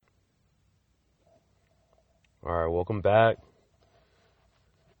All right, welcome back.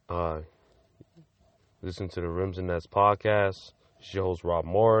 Uh, Listen to the Rims&Nets podcast. It's your host, Rob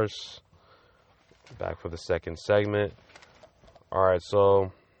Morris, back for the second segment. All right,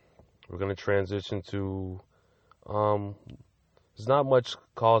 so we're going to transition to, there's not much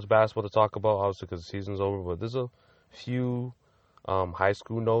college basketball to talk about, obviously, because the season's over, but there's a few high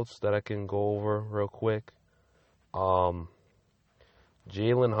school notes that I can go over real quick. Jaylin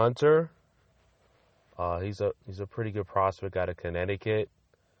Hunter, he's a pretty good prospect out of Connecticut.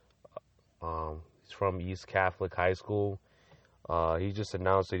 He's from East Catholic High School. He just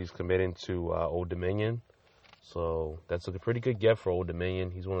announced that he's committing to Old Dominion. So that's a pretty good get for Old Dominion.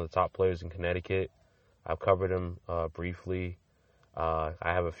 He's one of the top players in Connecticut. I've covered him briefly. I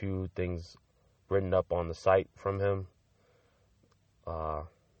have a few things written up on the site from him.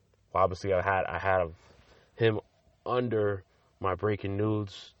 Obviously, I had him under my breaking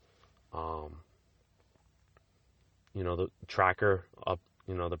news. The tracker up.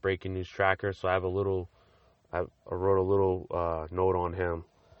 The breaking news tracker. So I wrote a little note on him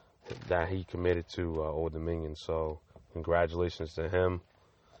that he committed to Old Dominion. So congratulations to him.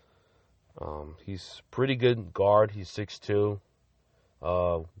 He's pretty good guard. He's 6'2".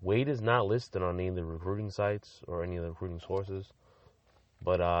 Weight is not listed on any of the recruiting sites or any of the recruiting sources,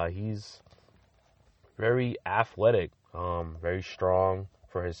 but he's very athletic, very strong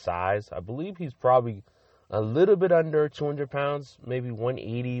for his size. I believe he's probably a little bit under 200 pounds, maybe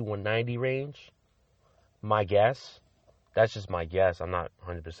 180, 190 range. My guess. That's just my guess. I'm not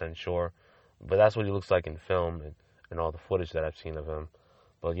 100% sure. But that's what he looks like in film and all the footage that I've seen of him.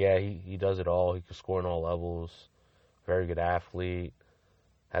 But yeah, he does it all. He can score in all levels. Very good athlete.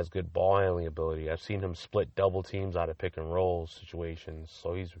 Has good ball handling ability. I've seen him split double teams out of pick and roll situations.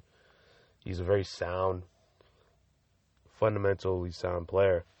 So he's a very sound, fundamentally sound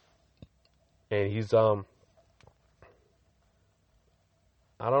player. And he's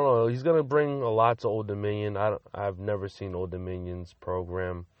I don't know. He's gonna bring a lot to Old Dominion. I've never seen Old Dominion's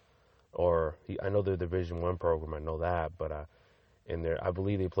program, I know they're Division I program. I know that, but I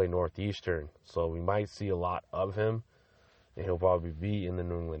believe they play Northeastern, so we might see a lot of him, and he'll probably be in the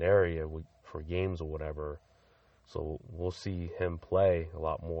New England area for games or whatever. So we'll see him play a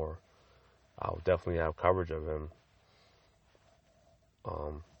lot more. I'll definitely have coverage of him.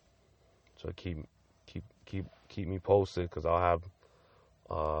 So keep me posted because I'll have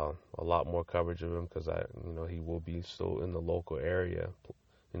a lot more coverage of him because he will be still in the local area,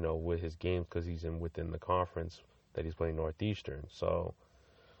 with his games because he's within the conference that he's playing Northeastern. So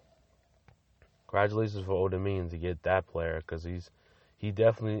congratulations for Old Dominion to get that player because he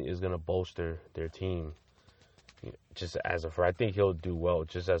definitely is going to bolster their team. Just I think he'll do well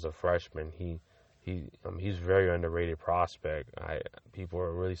just as a freshman. He's a very underrated prospect. People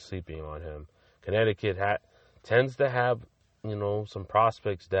are really sleeping on him. Connecticut tends to have some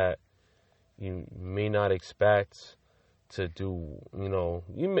prospects that you may not expect to do,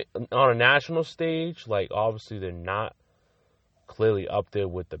 on a national stage. Like, obviously, they're not clearly up there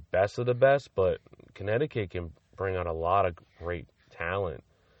with the best of the best, but Connecticut can bring out a lot of great talent.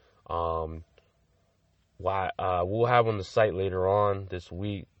 We'll have on the site later on this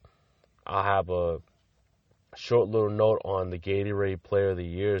week, I'll have a short little note on the Gatorade Player of the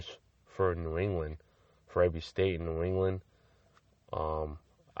Years for New England, for every state in New England.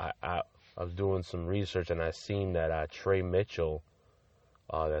 I was doing some research and I seen that Trey Mitchell,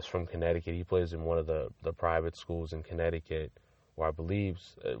 that's from Connecticut, he plays in one of the private schools in Connecticut, where I believe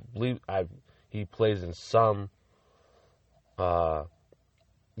he plays in some. I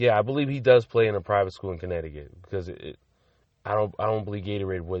believe he does play in a private school in Connecticut because I don't believe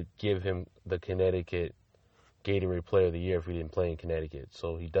Gatorade would give him the Connecticut Gatorade Player of the Year if he didn't play in Connecticut.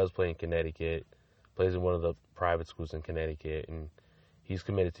 So he does play in Connecticut, plays in one of the private schools in Connecticut, and he's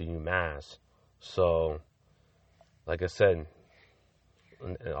committed to UMass. So, like I said,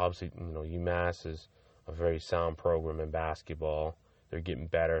 and obviously, UMass is a very sound program in basketball. They're getting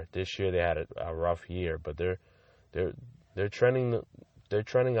better. This year they had a rough year, but they're trending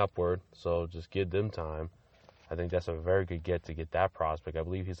upward. So just give them time. I think that's a very good get to get that prospect. I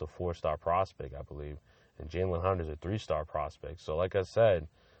believe he's a 4-star prospect, I believe. And Jaylin Hunter's a 3-star prospect. So like I said,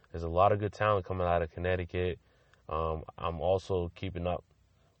 there's a lot of good talent coming out of Connecticut. I'm also keeping up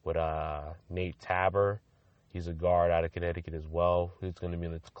with Nate Tabor. He's a guard out of Connecticut as well. He's going to be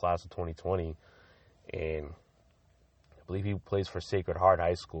in the class of 2020. And I believe he plays for Sacred Heart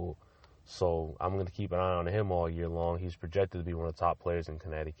High School. So I'm going to keep an eye on him all year long. He's projected to be one of the top players in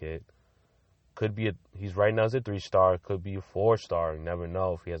Connecticut. He's right now as a 3-star. Could be a 4-star. You never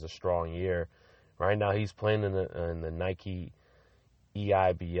know if he has a strong year. Right now he's playing in the Nike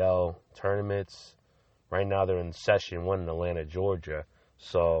EYBL tournaments. right now they're in session 1 in Atlanta, Georgia.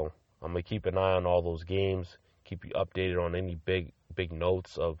 So I'm going to keep an eye on all those games, keep you updated on any big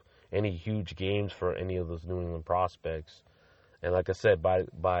notes of any huge games for any of those New England prospects. And like I said, by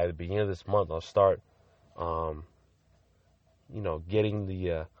the beginning of this month, I'll start, getting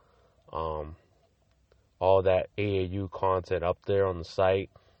the all that AAU content up there on the site.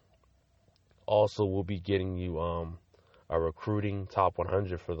 Also, we'll be getting you a recruiting top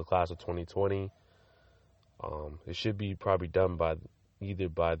 100 for the class of 2020. It should be probably done either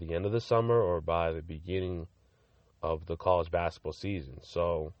by the end of the summer or by the beginning of the college basketball season.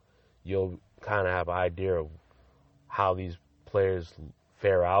 So you'll kind of have an idea of how these players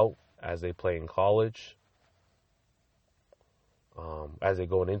fare out as they play in college, as they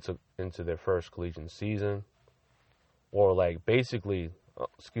go into their first collegiate season, or like basically,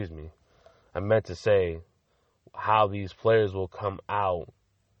 I meant to say how these players will come out,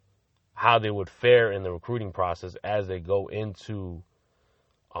 how they would fare in the recruiting process as they go into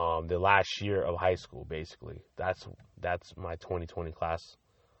the last year of high school. Basically, that's my 2020 class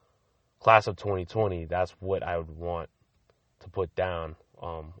of 2020. That's what I would want to put down.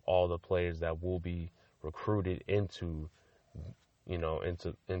 All the players that will be recruited into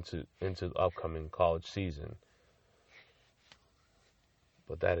the upcoming college season.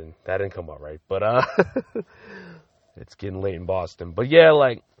 But that didn't come out right. But it's getting late in Boston. But yeah,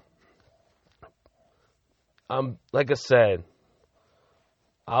 like I said,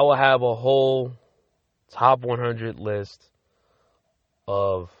 I will have a whole top 100 list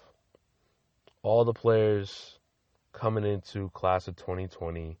of all the players coming into class of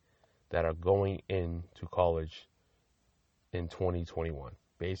 2020 that are going into college in 2021,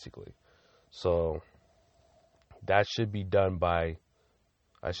 basically. So that should be done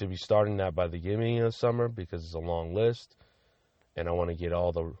I should be starting that by the beginning of the summer because it's a long list, and I want to get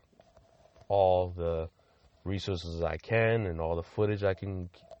all the resources I can and all the footage I can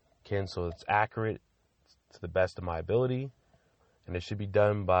so it's accurate to the best of my ability, and it should be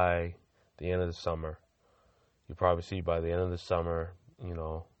done by the end of the summer. You'll probably see by the end of the summer,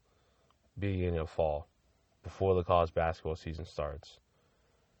 beginning of fall, before the college basketball season starts.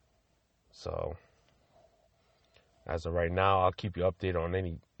 So as of right now, I'll keep you updated on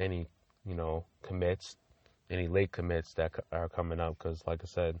any commits, any late commits that are coming up, because like I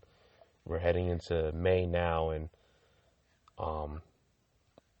said, we're heading into May now, and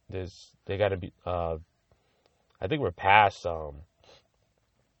they got to be. I think we're past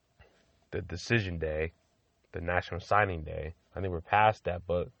the decision day, the National Signing Day. I think we're past that,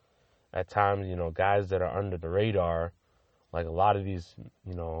 but at times, guys that are under the radar, like a lot of these,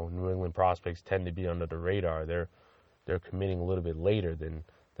 New England prospects tend to be under the radar. They're committing a little bit later than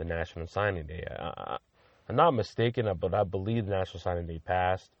the National Signing Day. I'm not mistaken, but I believe the National Signing Day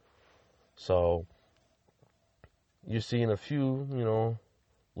passed. So you're seeing a few,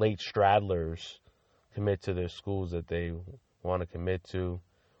 late straddlers commit to their schools that they want to commit to,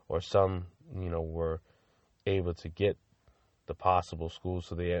 or some, were able to get the possible schools,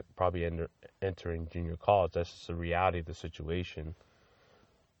 so they probably entering junior college. That's just the reality of the situation.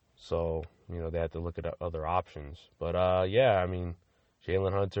 So, they have to look at other options. But, Jaylin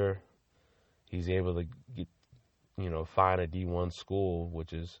Hunter, he's able to get, find a D1 school,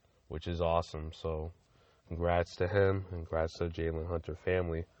 which is awesome. So, congrats to him, and congrats to the Jaylin Hunter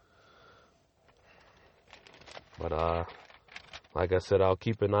family. But, like I said, I'll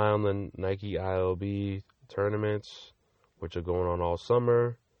keep an eye on the Nike ILB tournaments, which are going on all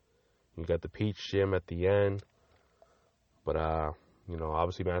summer. You got the Peach Jam at the end. But,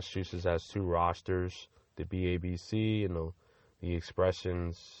 obviously Massachusetts has 2 rosters, the BABC and the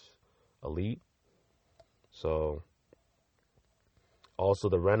Expressions Elite. So, also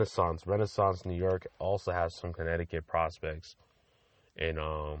the Renaissance New York also has some Connecticut prospects. And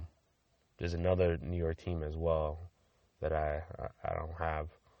there's another New York team as well that I don't have,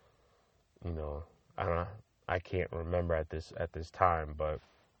 I can't remember at this time, but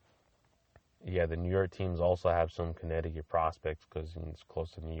yeah, the New York teams also have some Connecticut prospects because it's close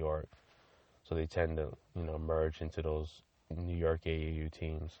to New York, so they tend to merge into those New York AAU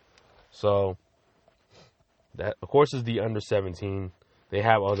teams. So that, of course, is the under 17. They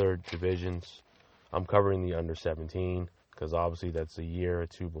have other divisions. I'm covering the under 17 because obviously that's a year or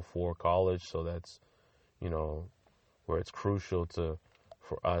two before college, so that's where it's crucial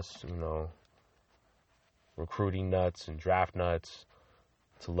for us, recruiting nuts and draft nuts,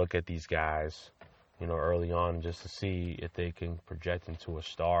 to look at these guys, early on, just to see if they can project into a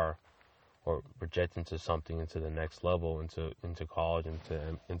star or project into something, into the next level, into college,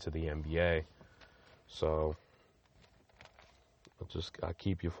 into the NBA. So I'll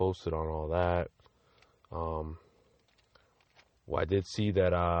keep you posted on all that. Well, I did see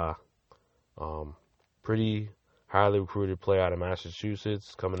that pretty highly recruited player out of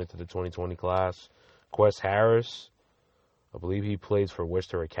Massachusetts coming into the 2020 class, Quest Harris. I believe he plays for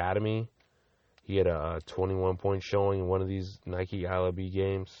Worcester Academy. He had a 21-point showing in one of these Nike ILB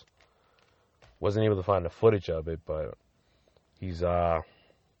games. Wasn't able to find the footage of it, but he's a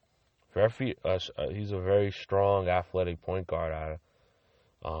very strong, athletic point guard. I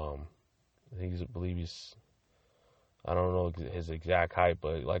believe he's, I don't know his exact height,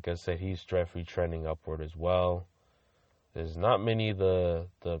 but like I said, he's definitely trending upward as well. There's not many of the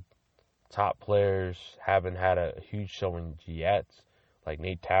top players haven't had a huge showing yet. Like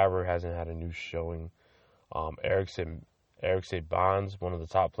Nate Tabor hasn't had a new showing. Erickson Bonds, one of the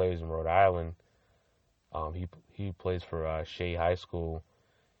top players in Rhode Island, he plays for Shea High School.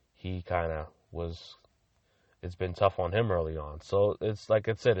 He kind of was. It's been tough on him early on. So it's like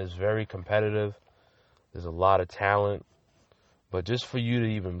I said, it's very competitive. There's a lot of talent, but just for you to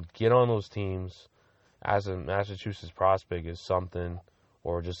even get on those teams as a Massachusetts prospect is something,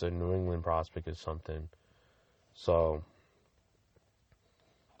 or just a New England prospect is something. So,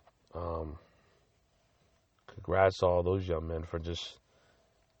 congrats to all those young men for just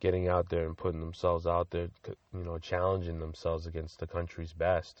getting out there and putting themselves out there, challenging themselves against the country's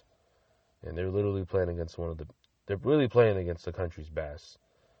best. And they're literally playing against they're really playing against the country's best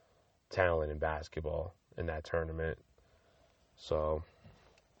talent in basketball in that tournament. So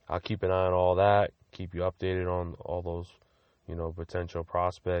I'll keep an eye on all that, keep you updated on all those, potential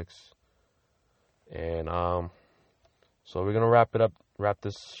prospects. And so we're gonna wrap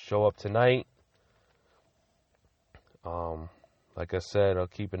this show up tonight. Like I said, I'll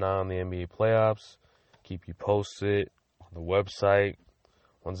keep an eye on the NBA playoffs, keep you posted on the website.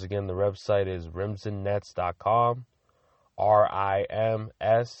 Once again, the website is Rims&Nets.com,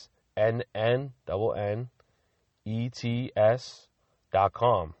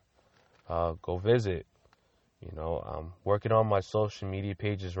 RIMSNNETS.com. Go visit. I'm working on my social media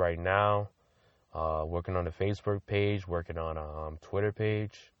pages right now. Working on the Facebook page, working on a Twitter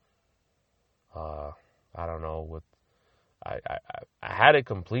page. I don't know what. I had it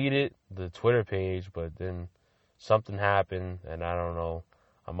completed, the Twitter page, but then something happened, and I don't know.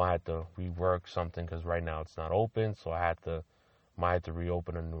 I might have to rework something because right now it's not open, so I might have to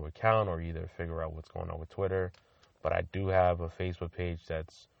reopen a new account or either figure out what's going on with Twitter. But I do have a Facebook page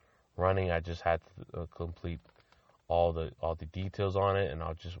that's running. I just had to complete all the details on it, and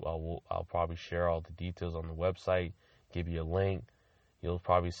I'll probably share all the details on the website, give you a link. You'll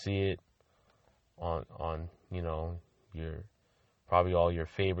probably see it on your probably all your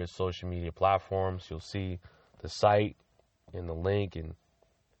favorite social media platforms. You'll see the site and the link and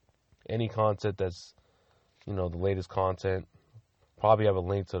any content that's the latest content. Probably have a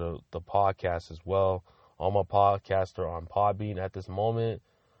link to the podcast as well. All my podcasts are on Podbean at this moment.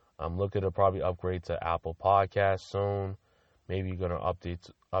 I'm looking to probably upgrade to Apple Podcasts soon. Maybe going to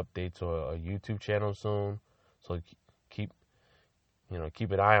update to a YouTube channel soon. So keep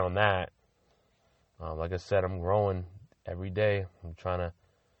an eye on that. Like I said, I'm growing every day. I'm trying to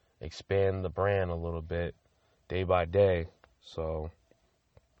expand the brand a little bit day by day. So,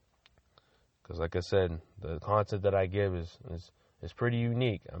 because like I said, the content that I give is pretty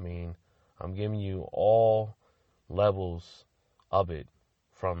unique. I mean, I'm giving you all levels of it,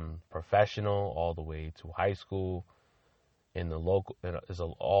 from professional all the way to high school. In the local, is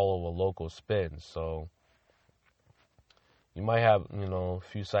all of a local spin. So you might have a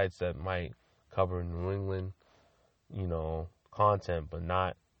few sites that might cover New England, content, but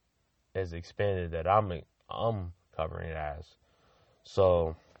not as expanded that I'm covering it as.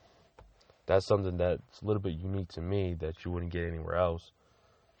 So that's something that's a little bit unique to me that you wouldn't get anywhere else.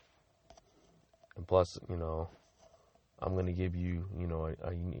 And plus, I'm going to give you,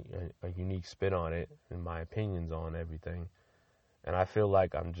 a unique spin on it and my opinions on everything. And I feel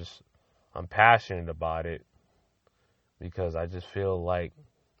like I'm passionate about it because I just feel like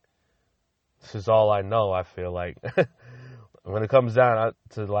this is all I know. I feel like when it comes down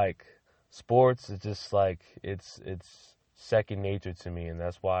to like sports, it's just like it's second nature to me, and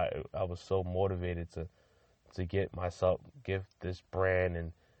that's why I was so motivated to give this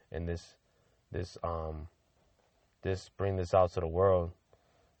brand and this bring this out to the world,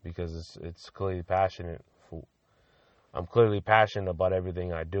 because it's clearly passionate. I'm clearly passionate about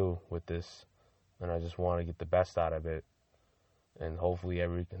everything I do with this, and I just want to get the best out of it, and hopefully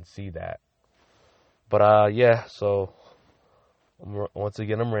everyone can see that. But yeah, so once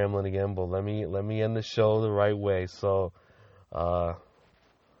again I'm rambling again, but let me end the show the right way. So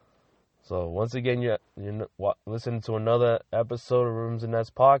So once again, you're listening to another episode of Rims&Nets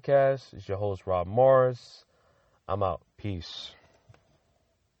podcast. It's your host, Rob Morris. I'm out. Peace.